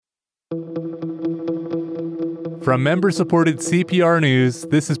From member-supported CPR News,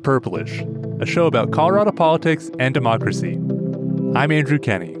 this is Purplish, a show about Colorado politics and democracy. I'm Andrew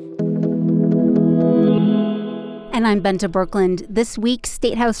Kenny. And I'm Benta Brooklyn. This week,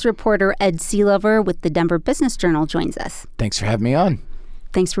 State House reporter Ed Seelover with the Denver Business Journal joins us. Thanks for having me on.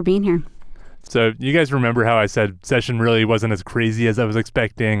 Thanks for being here. So you guys remember how I said session really wasn't as crazy as I was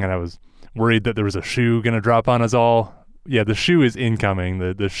expecting, and I was worried that there was a shoe going to drop on us all? Yeah, the shoe is incoming.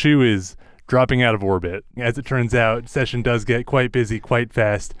 The shoe is dropping out of orbit. As it turns out, session does get quite busy quite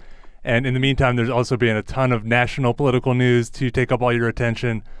fast. And in the meantime, there's also been a ton of national political news to take up all your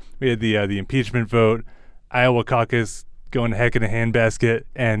attention. We had the impeachment vote, Iowa caucus going heck in a handbasket,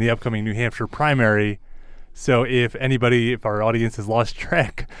 and the upcoming New Hampshire primary. So if our audience has lost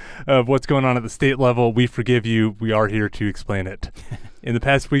track of what's going on at the state level, we forgive you. We are here to explain it. In the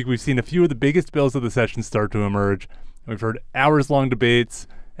past week, we've seen a few of the biggest bills of the session start to emerge. We've heard hours-long debates,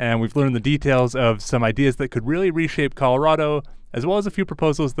 and we've learned the details of some ideas that could really reshape Colorado, as well as a few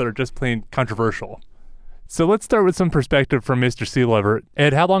proposals that are just plain controversial. So let's start with some perspective from Mr. Seelover.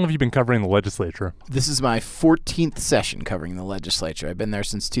 Ed, how long have you been covering the legislature? This is my 14th session covering the legislature. I've been there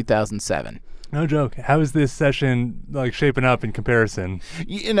since 2007. No joke. How is this session shaping up in comparison?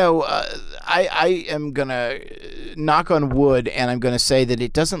 I am going to knock on wood, and I'm going to say that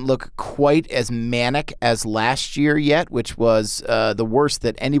it doesn't look quite as manic as last year yet, which was the worst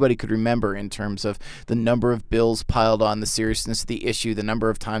that anybody could remember in terms of the number of bills piled on, the seriousness of the issue, the number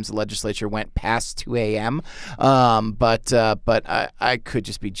of times the legislature went past 2 a.m. But I could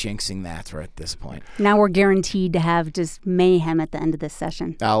just be jinxing that right at this point. Now we're guaranteed to have just mayhem at the end of this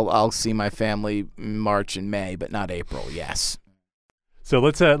session. I'll see my family March and May, but not April. Yes. So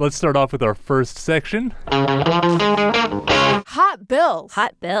let's start off with our first section. Hot bills.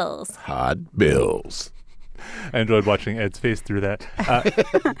 Hot bills. Hot bills. I enjoyed watching Ed's face through that.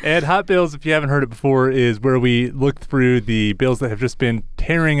 Ed, Hot Bills, if you haven't heard it before, is where we look through the bills that have just been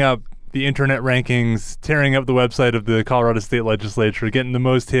tearing up the internet rankings, tearing up the website of the Colorado State Legislature, getting the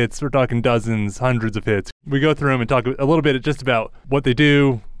most hits. We're talking dozens, hundreds of hits. We go through them and talk a little bit just about what they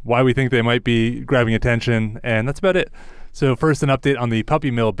do, why we think they might be grabbing attention, and that's about it. So first, an update on the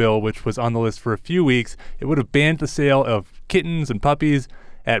puppy mill bill, which was on the list for a few weeks. It would have banned the sale of kittens and puppies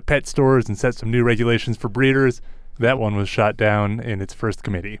at pet stores and set some new regulations for breeders. That one was shot down in its first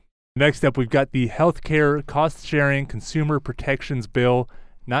committee. Next up, we've got the Healthcare Cost-Sharing Consumer Protections Bill.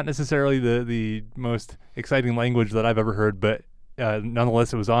 Not necessarily the most exciting language that I've ever heard, but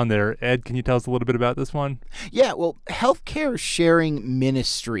nonetheless, it was on there. Ed, can you tell us a little bit about this one? Yeah, well, healthcare sharing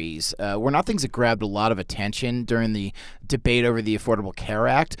ministries were not things that grabbed a lot of attention during the debate over the Affordable Care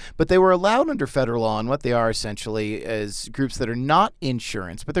Act, but they were allowed under federal law, and what they are essentially is groups that are not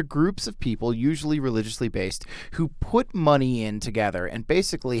insurance, but they're groups of people, usually religiously based, who put money in together and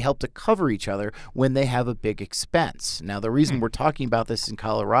basically help to cover each other when they have a big expense. Now, the reason we're talking about this in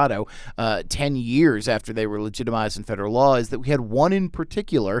Colorado 10 years after they were legitimized in federal law is that we had one in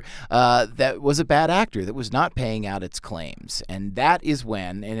particular that was a bad actor that was not paying out its claims. And that is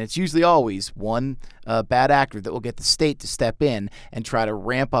when, and it's usually always one bad actor that will get the state to step in and try to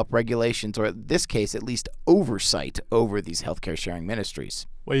ramp up regulations, or in this case, at least oversight over these healthcare sharing ministries.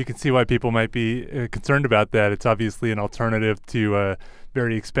 Well, you can see why people might be concerned about that. It's obviously an alternative to a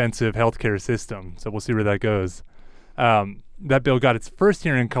very expensive healthcare system. So we'll see where that goes. That bill got its first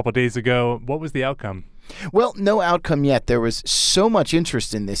hearing a couple days ago. What was the outcome? Well, no outcome yet. There was so much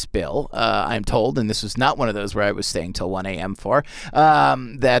interest in this bill, I'm told, and this was not one of those where I was staying till 1 a.m. for,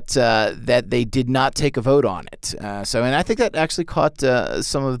 that they did not take a vote on it. And I think that actually caught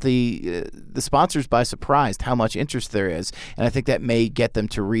some of the sponsors by surprise, how much interest there is. And I think that may get them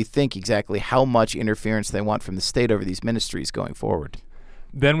to rethink exactly how much interference they want from the state over these ministries going forward.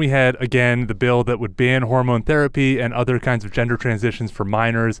 Then we had, again, the bill that would ban hormone therapy and other kinds of gender transitions for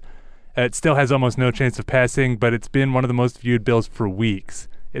minors. It still has almost no chance of passing, but it's been one of the most viewed bills for weeks.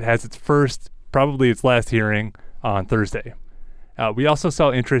 It has its first, probably its last hearing on Thursday. We also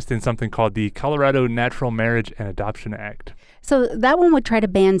saw interest in something called the Colorado Natural Marriage and Adoption Act. So that one would try to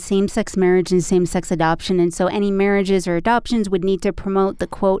ban same-sex marriage and same-sex adoption, and so any marriages or adoptions would need to promote the,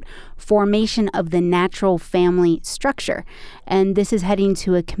 quote, formation of the natural family structure. And this is heading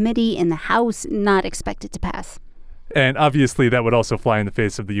to a committee in the House, not expected to pass. And obviously that would also fly in the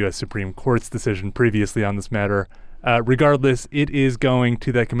face of the U.S. Supreme Court's decision previously on this matter. Regardless, it is going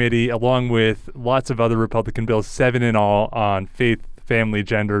to that committee along with lots of other Republican bills, 7 in all, on faith, family,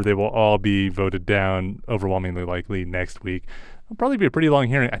 gender. They will all be voted down overwhelmingly likely next week. It'll probably be a pretty long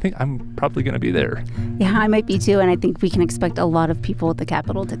hearing. I think I'm probably going to be there. Yeah, I might be too, and I think we can expect a lot of people at the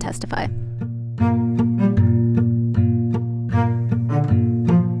Capitol to testify.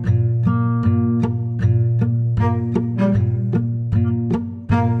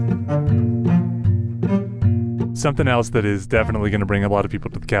 something else that is definitely going to bring a lot of people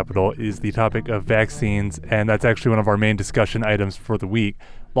to the Capitol is the topic of vaccines, and that's actually one of our main discussion items for the week.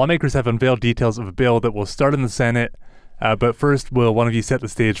 Lawmakers have unveiled details of a bill that will start in the Senate, but first, will one of you set the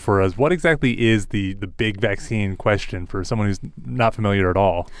stage for us? What exactly is the big vaccine question for someone who's not familiar at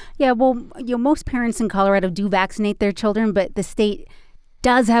all? Yeah, well, most parents in Colorado do vaccinate their children, but the state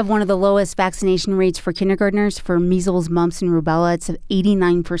does have one of the lowest vaccination rates for kindergartners for measles, mumps, and rubella. It's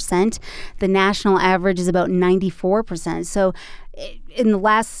 89%. The national average is about 94%. So in the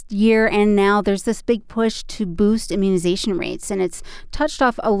last year and now, there's this big push to boost immunization rates. And it's touched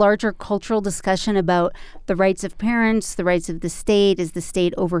off a larger cultural discussion about the rights of parents, the rights of the state. Is the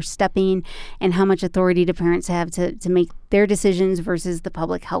state overstepping? And how much authority do parents have to make their decisions versus the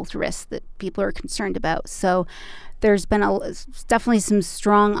public health risks that people are concerned about? So there's been definitely some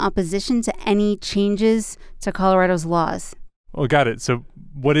strong opposition to any changes to Colorado's laws. Well, got it. So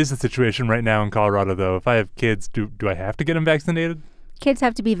what is the situation right now in Colorado, though? If I have kids, do I have to get them vaccinated? Kids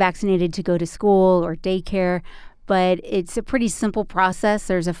have to be vaccinated to go to school or daycare, but it's a pretty simple process.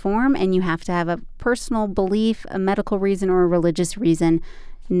 There's a form, and you have to have a personal belief, a medical reason, or a religious reason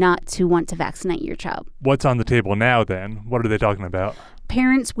not to want to vaccinate your child. What's on the table now, then? What are they talking about?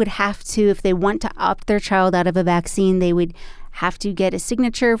 Parents would have to, if they want to opt their child out of a vaccine, they would have to get a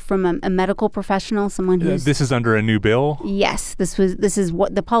signature from a medical professional, someone who's... This is under a new bill? Yes, this is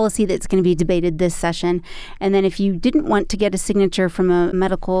what the policy that's going to be debated this session. And then if you didn't want to get a signature from a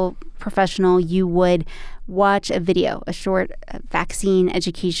medical professional, you would watch a video, a short vaccine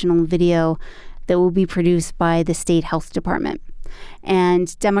educational video that will be produced by the state health department.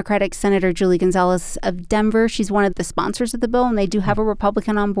 And Democratic Senator Julie Gonzalez of Denver, she's one of the sponsors of the bill, and they do have a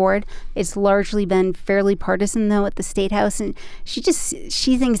Republican on board. It's largely been fairly partisan, though, at the State House, and she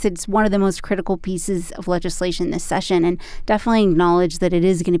thinks it's one of the most critical pieces of legislation this session, and definitely acknowledge that it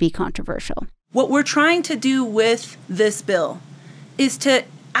is going to be controversial. What we're trying to do with this bill is to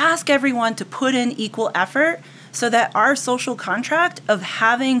ask everyone to put in equal effort so that our social contract of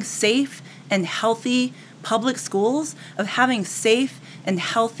having safe and healthy public schools, of having safe and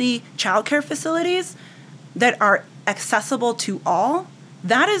healthy childcare facilities that are accessible to all,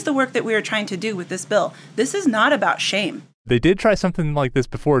 that is the work that we are trying to do with this bill. This is not about shame. They did try something like this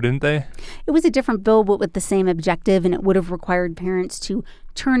before, didn't they? It was a different bill, but with the same objective, and it would have required parents to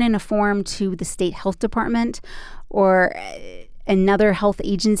turn in a form to the state health department or another health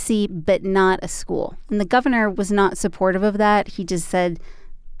agency, but not a school. And the governor was not supportive of that. He just said,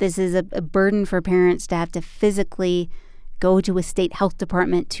 this is a burden for parents to have to physically go to a state health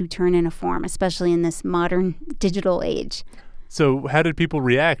department to turn in a form, especially in this modern digital age. So how did people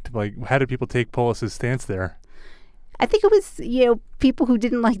react? How did people take Polis's stance there? I think it was, people who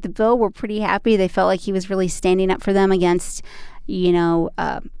didn't like the bill were pretty happy. They felt like he was really standing up for them against,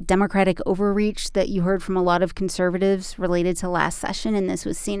 Democratic overreach that you heard from a lot of conservatives related to last session. And this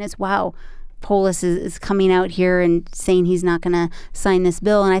was seen as, wow, Polis is coming out here and saying he's not going to sign this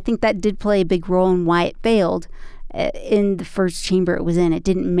bill. And I think that did play a big role in why it failed in the first chamber it was in. It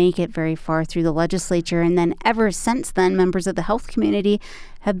didn't make it very far through the legislature. And then ever since then, members of the health community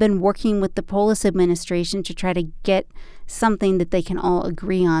have been working with the Polis administration to try to get something that they can all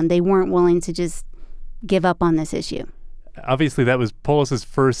agree on. They weren't willing to just give up on this issue. Obviously, that was Polis's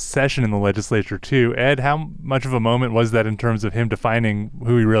first session in the legislature, too. Ed, how much of a moment was that in terms of him defining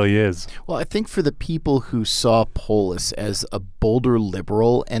who he really is? Well, I think for the people who saw Polis as a bolder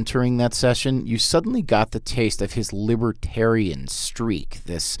liberal entering that session, you suddenly got the taste of his libertarian streak.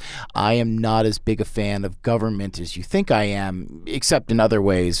 This, I am not as big a fan of government as you think I am, except in other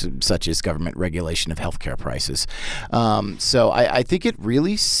ways, such as government regulation of healthcare prices. So I think it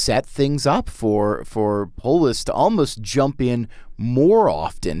really set things up for Polis to almost jump in more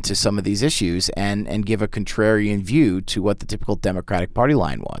often to some of these issues and give a contrarian view to what the typical Democratic Party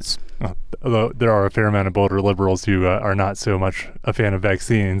line was. Although there are a fair amount of bolder liberals who are not so much a fan of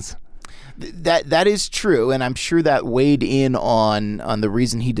vaccines. That is true, and I'm sure that weighed in on the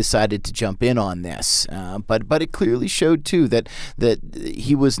reason he decided to jump in on this. But it clearly showed, too, that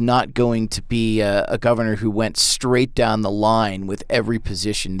he was not going to be a governor who went straight down the line with every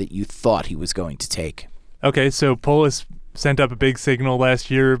position that you thought he was going to take. Okay, so Polis sent up a big signal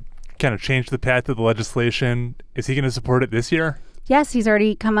last year, kind of changed the path of the legislation. Is he going to support it this year? Yes, he's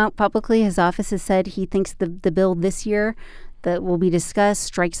already come out publicly. His office has said he thinks the bill this year that will be discussed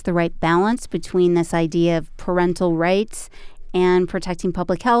strikes the right balance between this idea of parental rights and protecting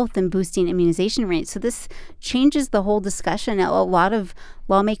public health and boosting immunization rates. So this changes the whole discussion. A lot of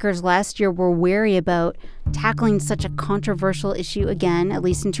lawmakers last year were wary about tackling such a controversial issue again, at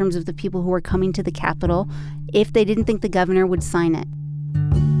least in terms of the people who were coming to the Capitol, if they didn't think the governor would sign it.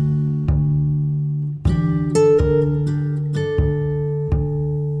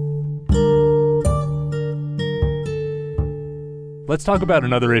 Let's talk about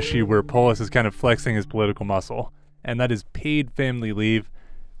another issue where Polis is kind of flexing his political muscle, and that is paid family leave.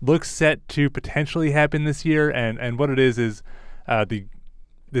 Looks set to potentially happen this year, and what it is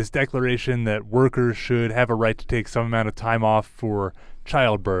this declaration that workers should have a right to take some amount of time off for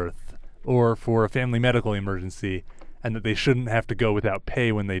childbirth or for a family medical emergency, and that they shouldn't have to go without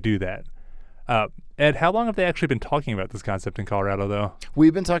pay when they do that. Ed, how long have they actually been talking about this concept in Colorado, though?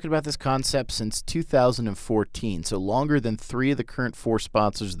 We've been talking about this concept since 2014, so longer than 3 of the current 4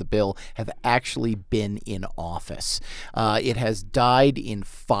 sponsors of the bill have actually been in office. It has died in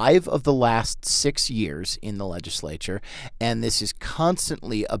 5 of the last 6 years in the legislature, and this is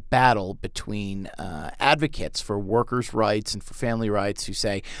constantly a battle between advocates for workers' rights and for family rights who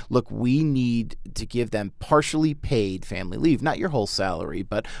say, look, we need to give them partially paid family leave, not your whole salary,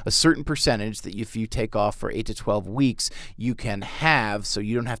 but a certain percentage that if you take off for 8 to 12 weeks, you can have, so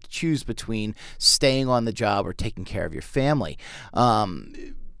you don't have to choose between staying on the job or taking care of your family.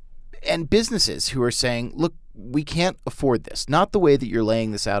 And businesses who are saying, look, we can't afford this. Not the way that you're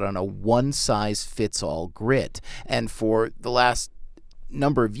laying this out on a one-size-fits-all grid. And for the last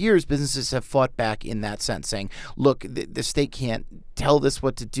number of years, businesses have fought back in that sense, saying, look, the state can't tell this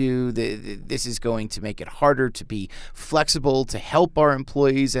what to do. This is going to make it harder to be flexible, to help our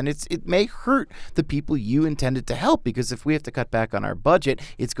employees, and it may hurt the people you intended to help, because if we have to cut back on our budget,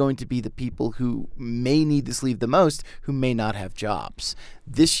 it's going to be the people who may need this leave the most who may not have jobs.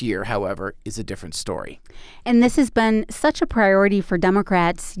 This year, however, is a different story. And this has been such a priority for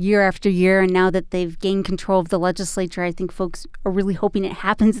Democrats year after year, and now that they've gained control of the legislature, I think folks are really hoping it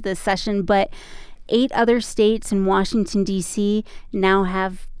happens this session. But 8 other states and Washington, D.C. now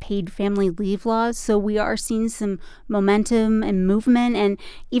have paid family leave laws. So we are seeing some momentum and movement. And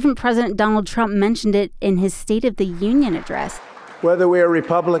even President Donald Trump mentioned it in his State of the Union address. Whether we are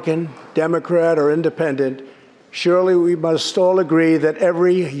Republican, Democrat, or independent, surely we must all agree that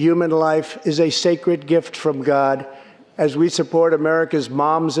every human life is a sacred gift from God. As we support America's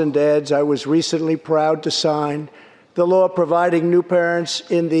moms and dads, I was recently proud to sign the law providing new parents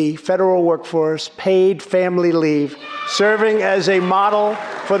in the federal workforce paid family leave, serving as a model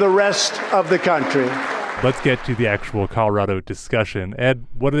for the rest of the country. Let's get to the actual Colorado discussion. Ed,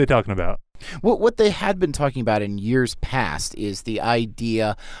 what are they talking about? What they had been talking about in years past is the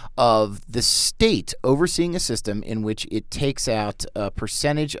idea of the state overseeing a system in which it takes out a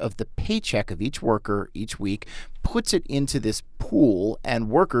percentage of the paycheck of each worker each week, puts it into this pool, and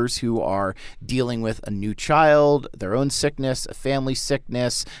workers who are dealing with a new child, their own sickness, a family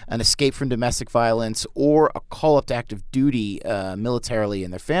sickness, an escape from domestic violence, or a call-up to active duty militarily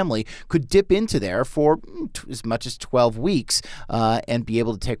in their family could dip into there for as much as 12 weeks and be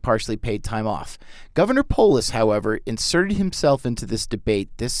able to take partially paid time off. Governor Polis, however, inserted himself into this debate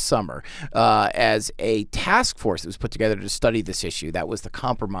this summer as a task force that was put together to study this issue. That was the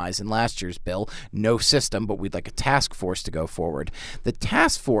compromise in last year's bill. No system, but we'd like a task force to go forward. The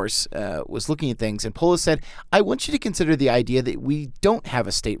task force was looking at things, and Polis said, I want you to consider the idea that we don't have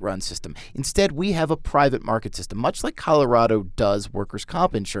a state-run system. Instead, we have a private market system, much like Colorado does workers'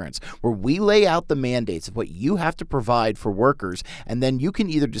 comp insurance, where we lay out the mandates of what you have to provide for workers, and then you can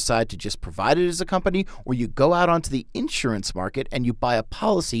either decide to just provide it as a company, or you go out onto the insurance market and you buy a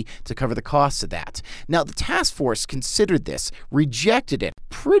policy to cover the costs of that. Now, the task force considered this, rejected it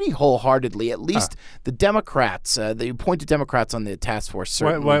pretty wholeheartedly. At least the Democrats, the appointed Democrats on the task force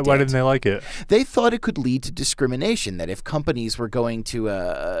certainly Why didn't they like it? They thought it could lead to discrimination, that if companies were going to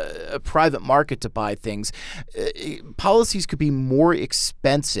a private market to buy things, policies could be more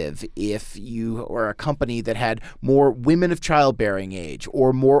expensive if you were a company that had more women of childbearing age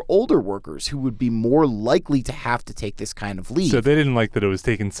or more older workers who would be more likely to have to take this kind of leave. So they didn't like that it was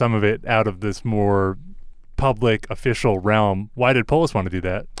taking some of it out of this more public official realm. Why did Polis want to do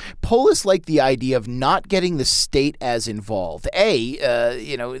that? Polis liked the idea of not getting the state as involved.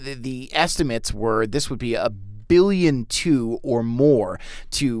 The estimates were this would be $1.2 billion or more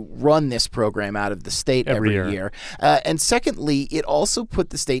to run this program out of the state every year. And secondly, it also put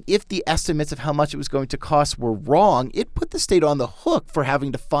the state, if the estimates of how much it was going to cost were wrong, it put the state on the hook for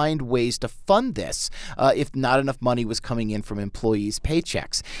having to find ways to fund this if not enough money was coming in from employees'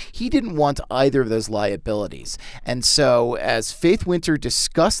 paychecks. He didn't want either of those liabilities. And so as Faith Winter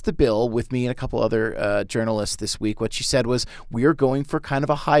discussed the bill with me and a couple other journalists this week, what she said was, we are going for kind of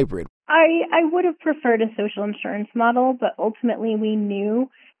a hybrid. I would have preferred a social insurance model, but ultimately we knew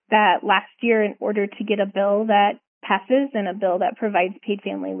that last year, in order to get a bill that passes and a bill that provides paid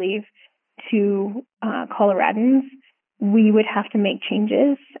family leave to Coloradans, we would have to make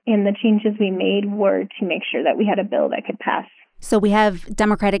changes. And the changes we made were to make sure that we had a bill that could pass. So we have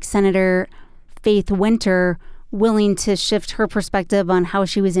Democratic Senator Faith Winter willing to shift her perspective on how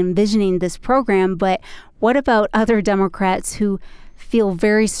she was envisioning this program. But what about other Democrats who feel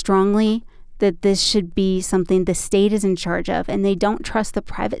very strongly that this should be something the state is in charge of, and they don't trust the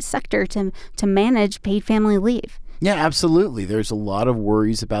private sector to manage paid family leave? Yeah, absolutely. There's a lot of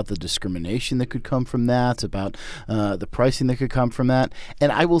worries about the discrimination that could come from that, about the pricing that could come from that.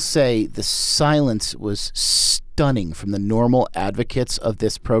 And I will say the silence was stunning from the normal advocates of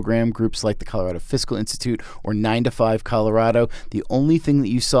this program, groups like the Colorado Fiscal Institute or 9 to 5 Colorado. The only thing that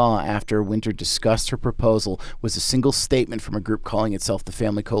you saw after Winter discussed her proposal was a single statement from a group calling itself the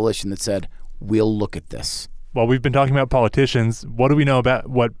Family Coalition that said, "We'll look at this." Well, we've been talking about politicians. What do we know about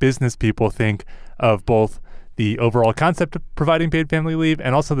what business people think of both the overall concept of providing paid family leave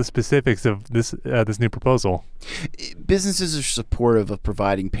and also the specifics of this new proposal? Businesses are supportive of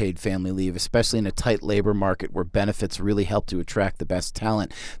providing paid family leave, especially in a tight labor market where benefits really help to attract the best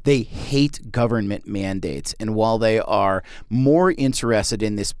talent. They hate government mandates, and while they are more interested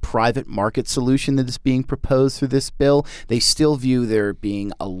in this private market solution that is being proposed through this bill, they still view there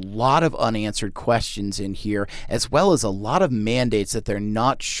being a lot of unanswered questions in here, as well as a lot of mandates that they're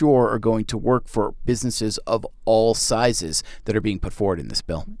not sure are going to work for businesses of all sizes that are being put forward in this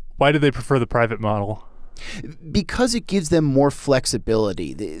bill. Why do they prefer the private model? Because it gives them more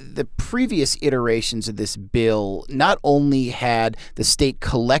flexibility. The previous iterations of this bill not only had the state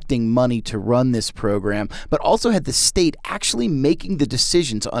collecting money to run this program, but also had the state actually making the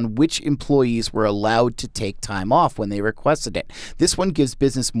decisions on which employees were allowed to take time off when they requested it. This one gives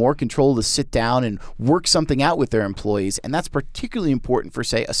business more control to sit down and work something out with their employees, and that's particularly important for,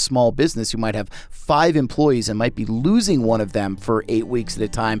 say, a small business who might have 5 employees and might be losing one of them for 8 weeks at a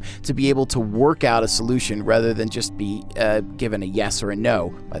time, to be able to work out a solution rather than just be given a yes or a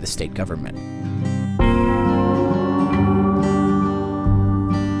no by the state government.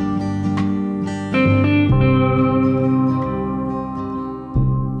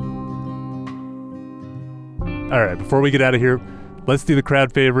 All right, before we get out of here, let's do the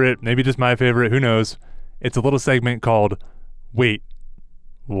crowd favorite, maybe just my favorite, who knows. It's a little segment called Wait,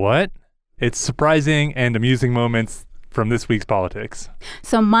 What? It's surprising and amusing moments from this week's politics.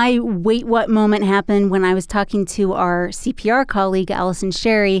 So my wait what moment happened when I was talking to our CPR colleague, Allison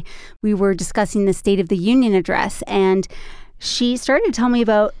Sherry. We were discussing the State of the Union address, and she started to tell me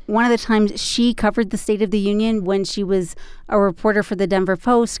about one of the times she covered the State of the Union when she was a reporter for the Denver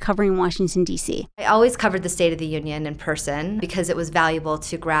Post covering Washington, D.C. I always covered the State of the Union in person because it was valuable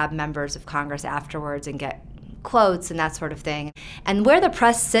to grab members of Congress afterwards and get quotes and that sort of thing. And where the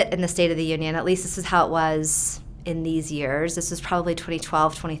press sit in the State of the Union, at least this is how it was in these years, this was probably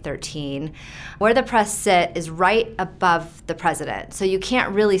 2012, 2013, where the press sit is right above the president. So you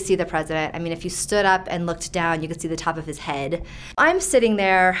can't really see the president. I mean, if you stood up and looked down, you could see the top of his head. I'm sitting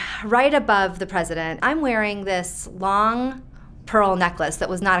there right above the president. I'm wearing this long pearl necklace that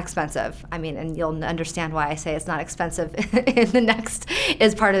was not expensive. I mean, and you'll understand why I say it's not expensive in the next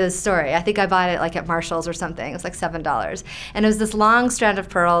is part of this story. I think I bought it like at Marshall's or something. It was like $7. And it was this long strand of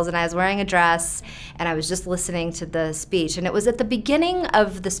pearls, and I was wearing a dress, and I was just listening to the speech. And it was at the beginning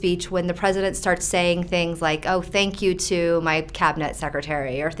of the speech when the president starts saying things like, oh, thank you to my cabinet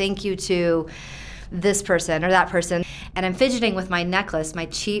secretary, or thank you to this person or that person. And I'm fidgeting with my necklace, my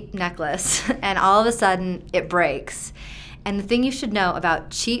cheap necklace, and all of a sudden it breaks. And the thing you should know about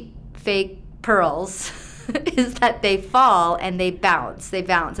cheap, fake pearls is that they fall and they bounce,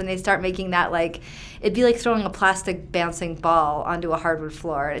 and they start making that, like, it'd be like throwing a plastic bouncing ball onto a hardwood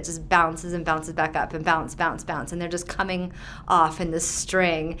floor. It just bounces and bounces back up and bounce, and they're just coming off in this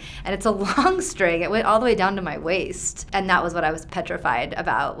string. And it's a long string. It went all the way down to my waist. And that was what I was petrified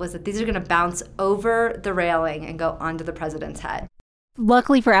about, was that these are going to bounce over the railing and go onto the president's head.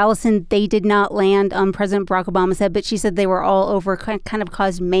 Luckily for Allison, they did not land on President Barack Obama's head, but she said they were all over, kind of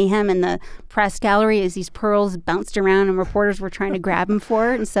caused mayhem in the press gallery as these pearls bounced around and reporters were trying to grab them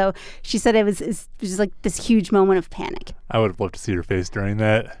for it. And so she said it was just like this huge moment of panic. I would have loved to see her face during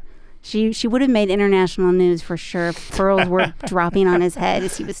that. She would have made international news for sure if pearls were dropping on his head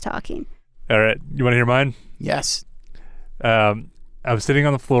as he was talking. All right. You want to hear mine? Yes. I was sitting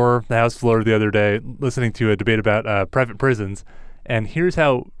on the House floor the other day, listening to a debate about private prisons. And here's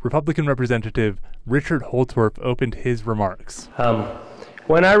how Republican Representative Richard Holtorf opened his remarks.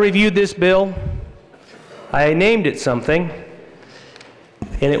 When I reviewed this bill, I named it something,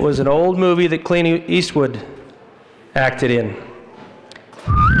 and it was an old movie that Clint Eastwood acted in.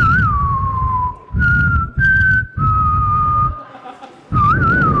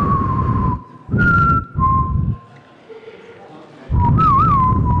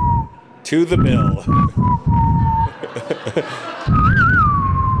 To the bill.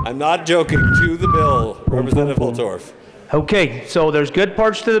 I'm not joking. To the bill, Representative Holtorf. Okay, so there's good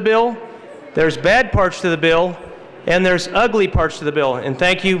parts to the bill, there's bad parts to the bill, and there's ugly parts to the bill. And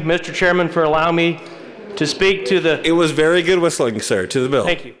thank you, Mr. Chairman, for allowing me to speak to the... It was very good whistling, sir, to the bill.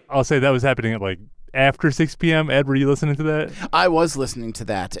 Thank you. I'll say that was happening at after 6 p.m. Ed, were you listening to that? I was listening to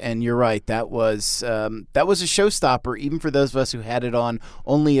that, and you're right. That was a showstopper, even for those of us who had it on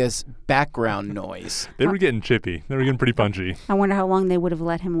only as background noise. They were getting chippy. They were getting pretty punchy. I wonder how long they would have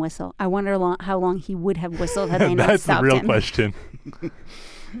let him whistle. I wonder how long he would have whistled had they not stopped him. That's the real question.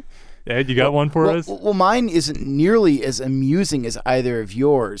 Ed, you got one for us? Well, mine isn't nearly as amusing as either of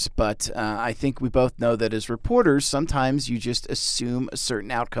yours, but I think we both know that as reporters, sometimes you just assume a certain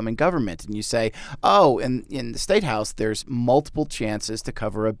outcome in government, and you say, oh, in the State House, there's multiple chances to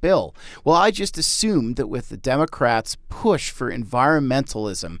cover a bill. Well, I just assumed that with the Democrats' push for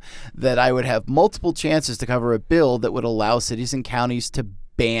environmentalism, that I would have multiple chances to cover a bill that would allow cities and counties to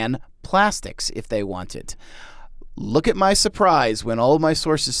ban plastics if they wanted. Look at my surprise when all of my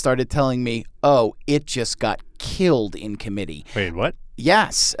sources started telling me, oh, it just got killed in committee. Wait, what?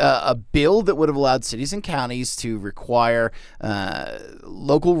 Yes, a bill that would have allowed cities and counties to require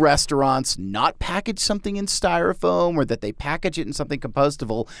local restaurants not package something in styrofoam or that they package it in something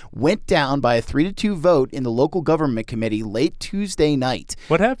compostable went down by a 3-2 vote in the local government committee late Tuesday night.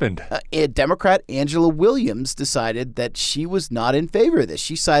 What happened? Democrat Angela Williams decided that she was not in favor of this.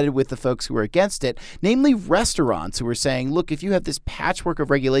 She sided with the folks who were against it, namely restaurants who were saying, look, if you have this patchwork of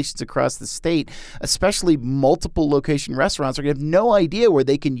regulations across the state, especially multiple location restaurants are going to have no idea where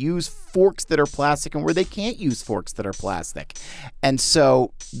they can use forks that are plastic and where they can't use forks that are plastic. And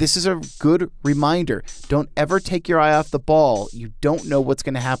so this is a good reminder. Don't ever take your eye off the ball. You don't know what's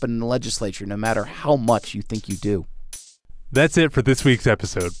going to happen in the legislature, no matter how much you think you do. That's it for this week's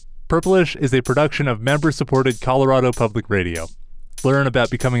episode. Purplish is a production of member-supported Colorado Public Radio. Learn about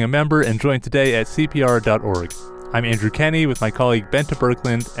becoming a member and join today at CPR.org. I'm Andrew Kenny with my colleague Benta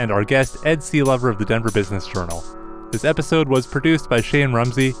Birkland and our guest Ed Sealover of the Denver Business Journal. This episode was produced by Shane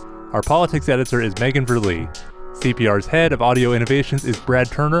Rumsey. Our politics editor is Megan Verlee. CPR's head of audio innovations is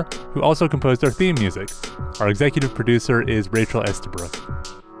Brad Turner, who also composed our theme music. Our executive producer is Rachel Estabrook.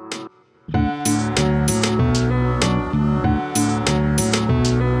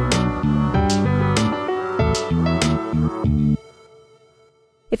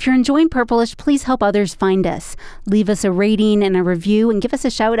 If you're enjoying Purplish, please help others find us. Leave us a rating and a review and give us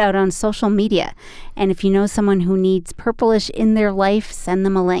a shout out on social media. And if you know someone who needs Purplish in their life, send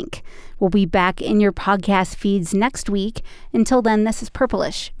them a link. We'll be back in your podcast feeds next week. Until then, this is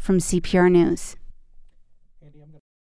Purplish from CPR News.